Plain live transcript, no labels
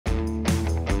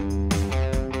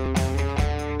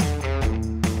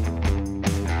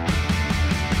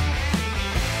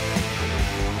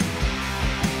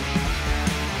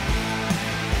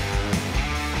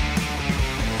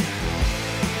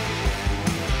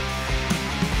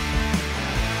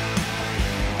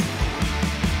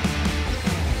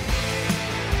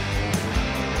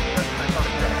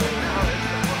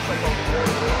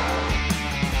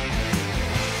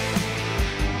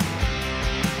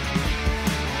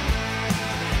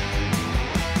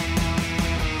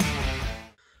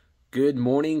Good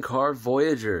morning, car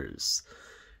voyagers.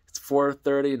 It's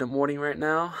 4:30 in the morning right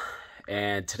now,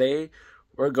 and today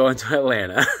we're going to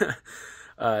Atlanta.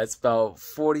 It's about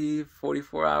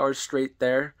 44 hours straight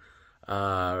there.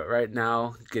 Right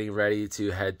now, getting ready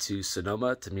to head to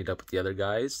Sonoma to meet up with the other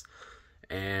guys,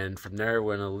 and from there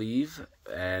we're gonna leave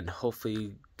and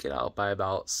hopefully get out by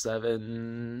about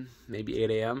 7, maybe 8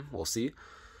 a.m. We'll see,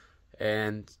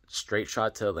 and straight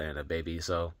shot to Atlanta, baby.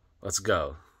 So let's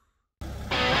go.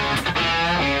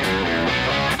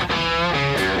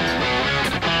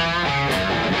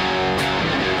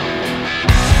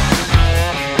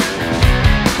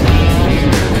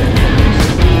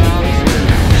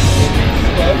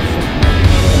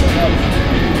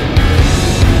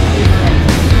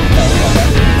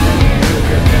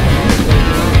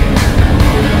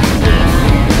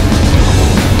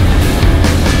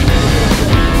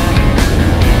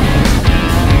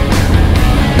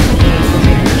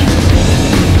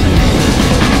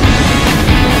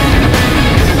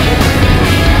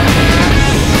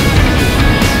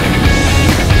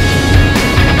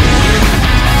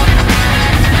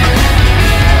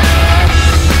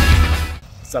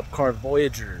 What's up, car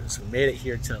voyagers? We made it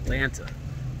here to Atlanta,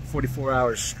 44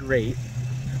 hours straight.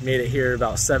 Made it here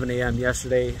about 7 a.m.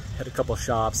 yesterday, hit a couple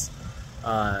shops,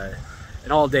 and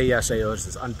all day yesterday it was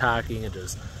just unpacking and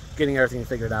just getting everything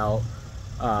figured out.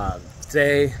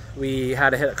 Today we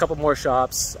had to hit a couple more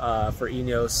shops for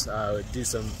Enos, do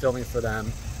some filming for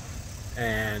them,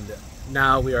 and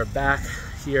now we are back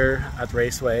here at the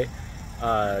raceway,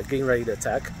 getting ready to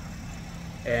tech.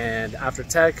 And after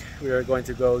tech, we are going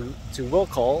to go to will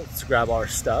call to grab our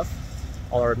stuff,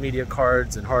 all our media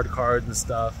cards and hard cards and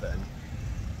stuff. And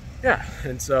yeah,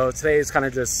 and so today is kind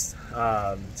of just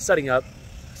setting up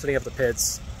the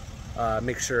pits,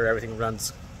 make sure everything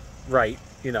runs right,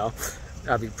 you know.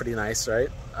 That'd be pretty nice, right?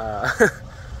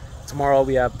 Tomorrow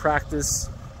we have practice,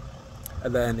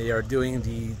 and then they are doing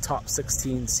the top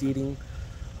 16 seating,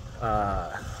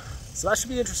 so that should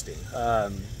be interesting.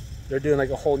 They're doing like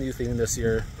a whole new thing this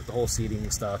year with the whole seating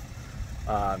and stuff.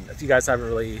 If you guys haven't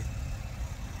really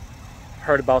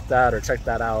heard about that or checked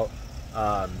that out,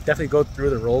 definitely go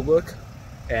through the rule book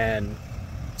and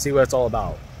see what it's all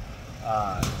about.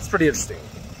 It's pretty interesting.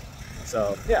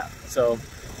 So yeah, so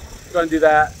we're going to do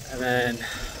that and then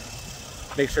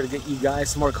make sure to get you guys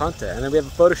some more content. And then we have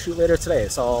a photo shoot later today,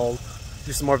 so I'll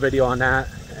do some more video on that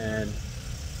and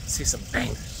see some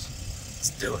bangers.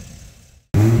 Let's do it.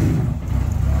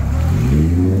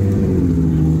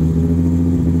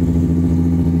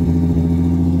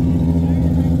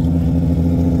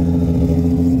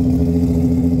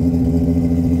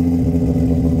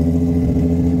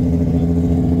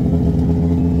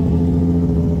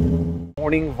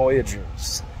 Morning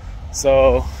voyagers.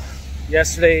 So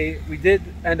yesterday we did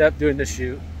end up doing the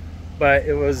shoot, but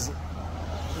it was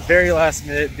very last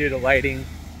minute due to lighting.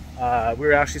 We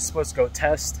were actually supposed to go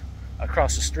test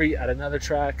across the street at another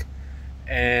track,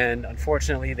 and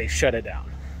unfortunately they shut it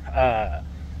down.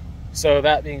 So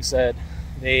that being said,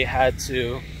 they had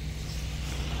to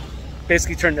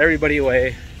basically turn everybody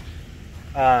away.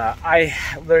 I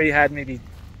literally had maybe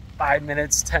 5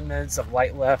 minutes, 10 minutes of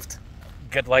light left,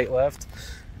 good light left.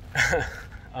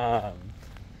 And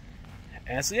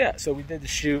so yeah, so we did the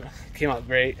shoot, came out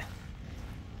great.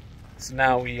 So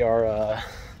now we are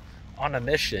on a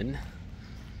mission.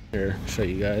 Here, show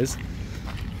you guys.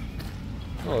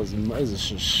 Oh, this is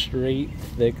just straight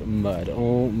thick mud.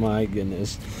 Oh my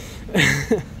goodness.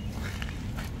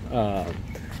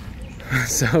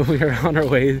 So we are on our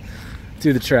way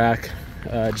to the track.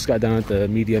 Just got done with the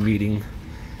media meeting.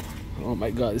 Oh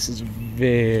my god, this is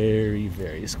very,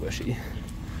 very squishy.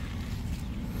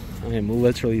 I am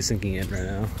literally sinking in right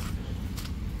now.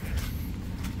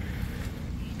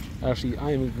 Actually,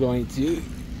 I am going to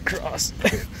cross.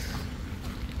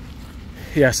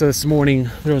 Yeah, so this morning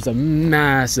there was a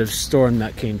massive storm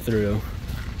that came through.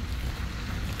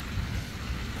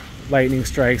 Lightning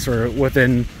strikes were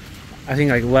within, I think,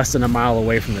 like less than a mile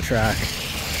away from the track.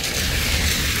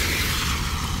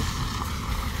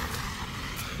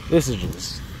 This is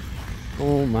just,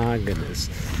 oh my goodness.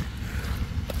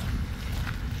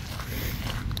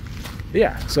 But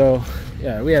yeah, so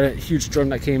yeah, we had a huge storm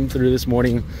that came through this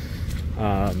morning.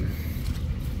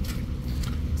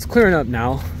 It's clearing up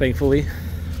now, thankfully,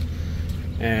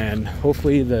 and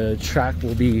hopefully the track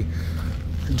will be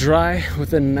dry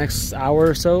within the next hour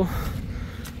or so,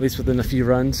 at least within a few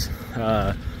runs.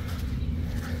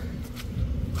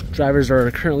 Drivers are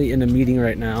currently in a meeting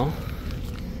right now,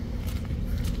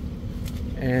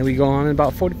 and we go on in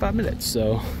about 45 minutes,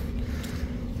 so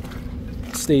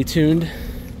stay tuned.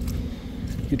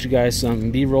 Get you guys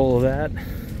some B-roll of that.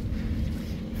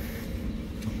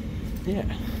 Yeah.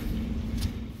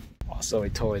 Also, I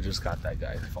totally just got that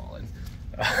guy falling.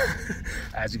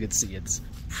 As you can see, it's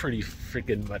pretty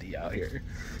freaking muddy out here.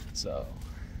 So,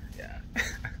 yeah.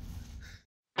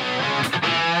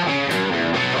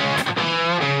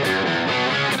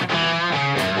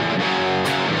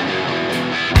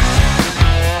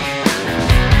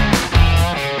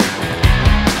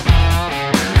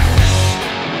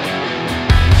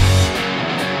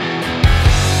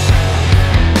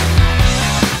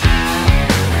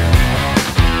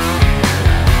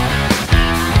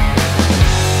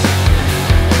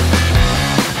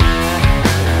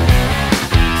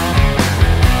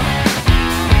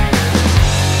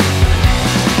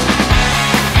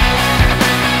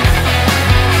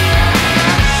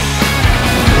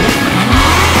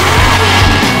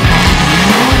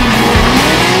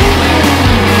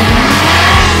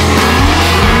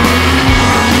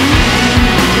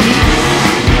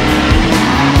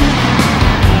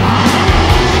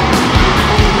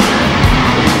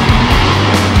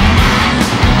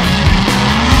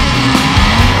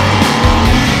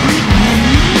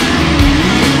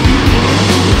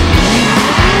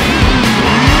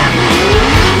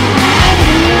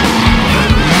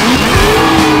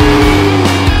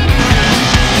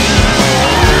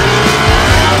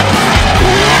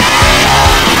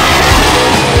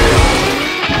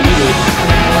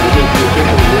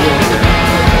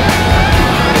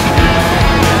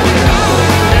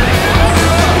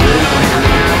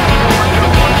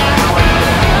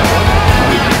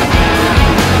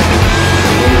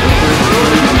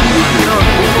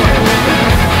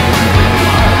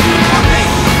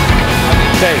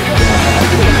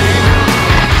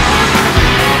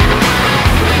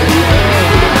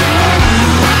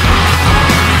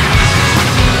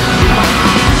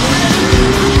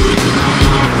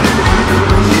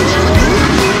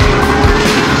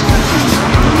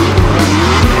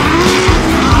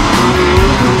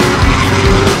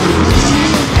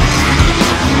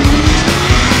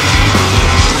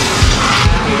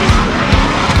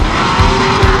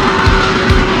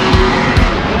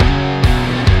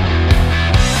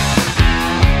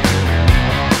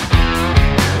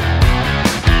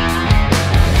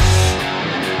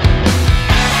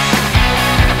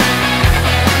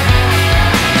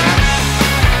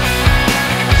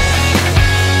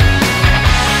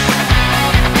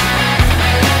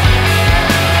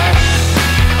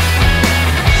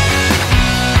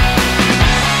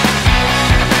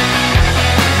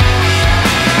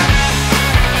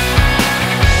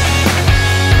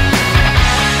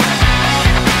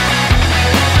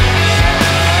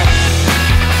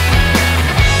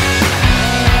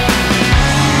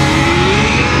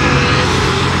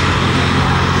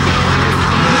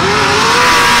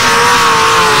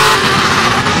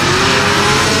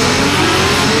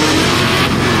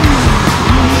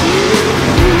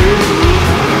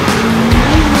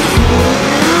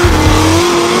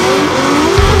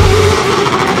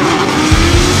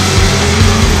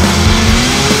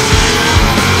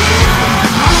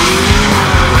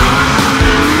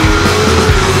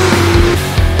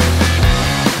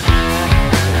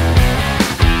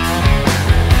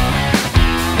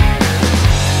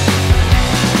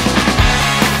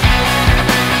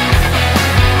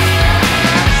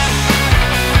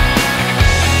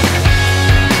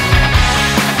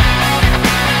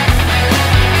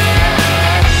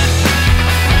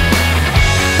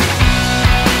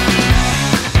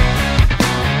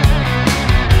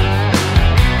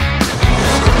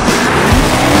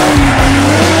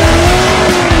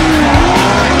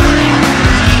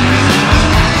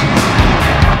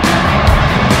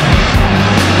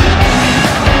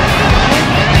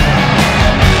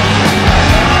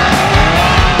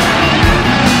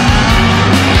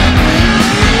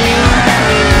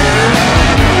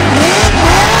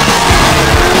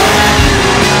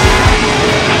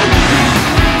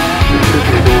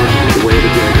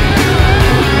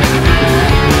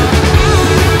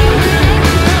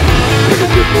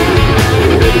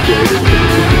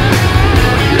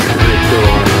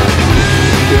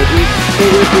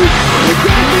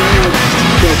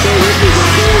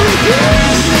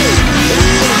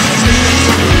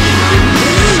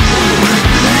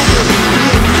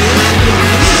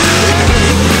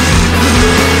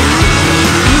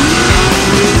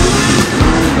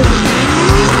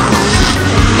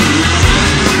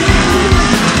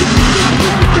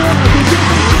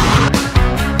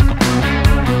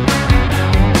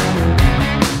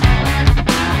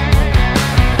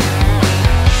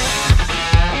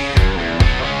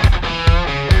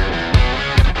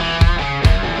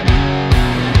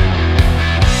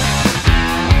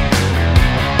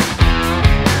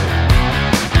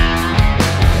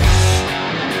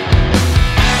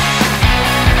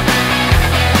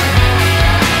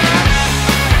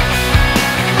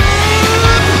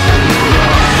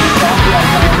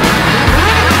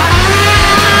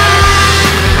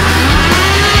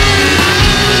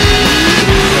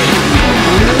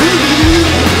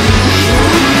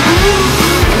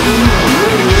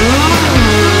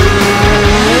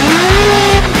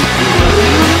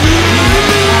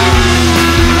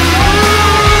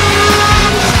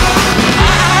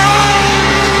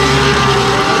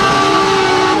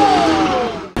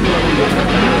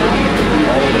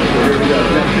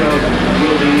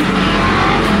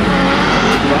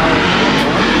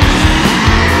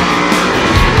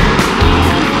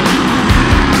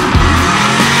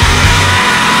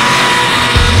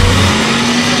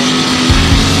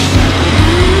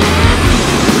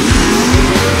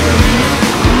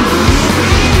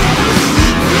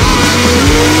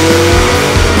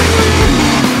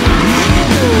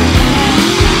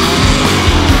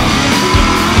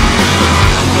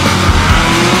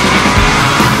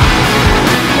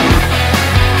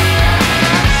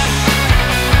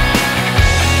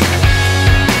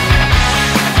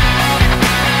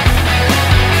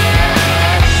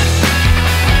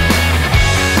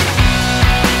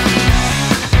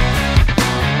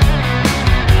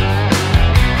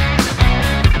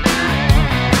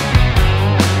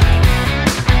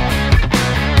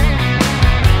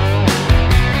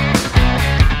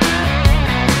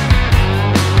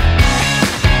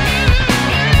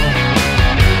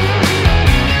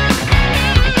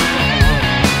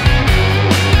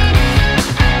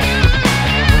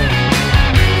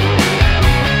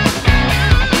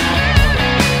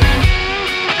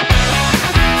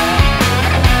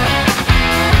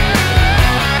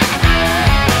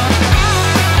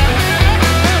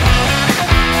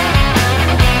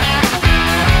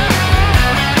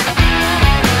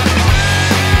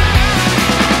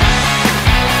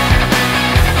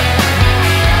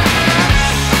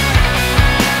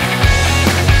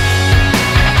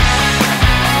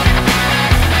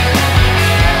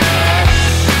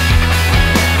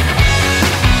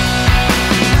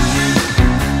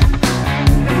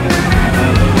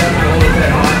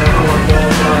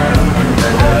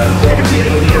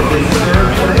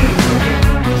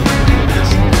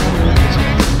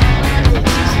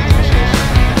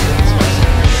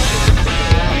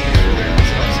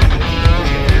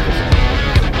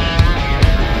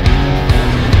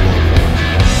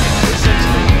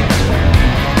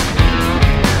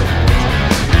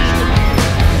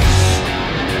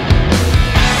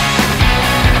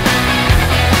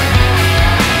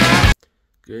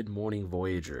 Good morning,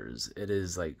 Voyagers. It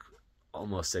is like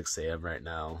almost 6 a.m. right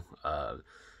now.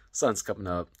 Sun's coming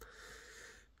up.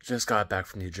 Just got back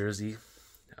from New Jersey.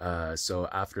 So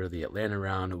after the Atlanta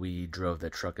round, we drove the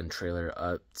truck and trailer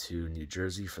up to New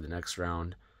Jersey for the next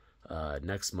round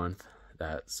next month.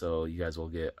 So you guys will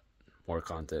get more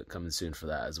content coming soon for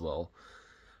that as well.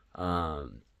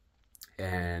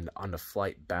 And on the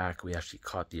flight back, we actually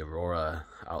caught the aurora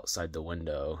outside the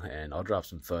window, and I'll drop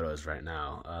some photos right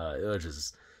now.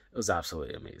 It was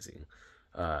absolutely amazing.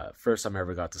 First time I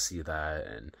ever got to see that,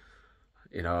 and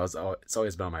you know, it's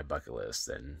always been on my bucket list,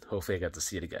 and hopefully I get to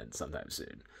see it again sometime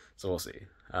soon. So we'll see.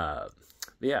 But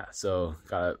yeah, so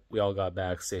we all got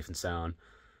back safe and sound.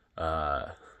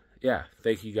 Yeah,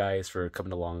 thank you guys for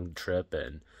coming along the trip,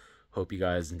 and hope you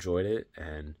guys enjoyed it,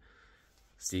 and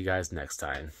see you guys next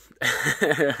time.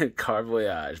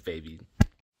 Car-Voyage, baby.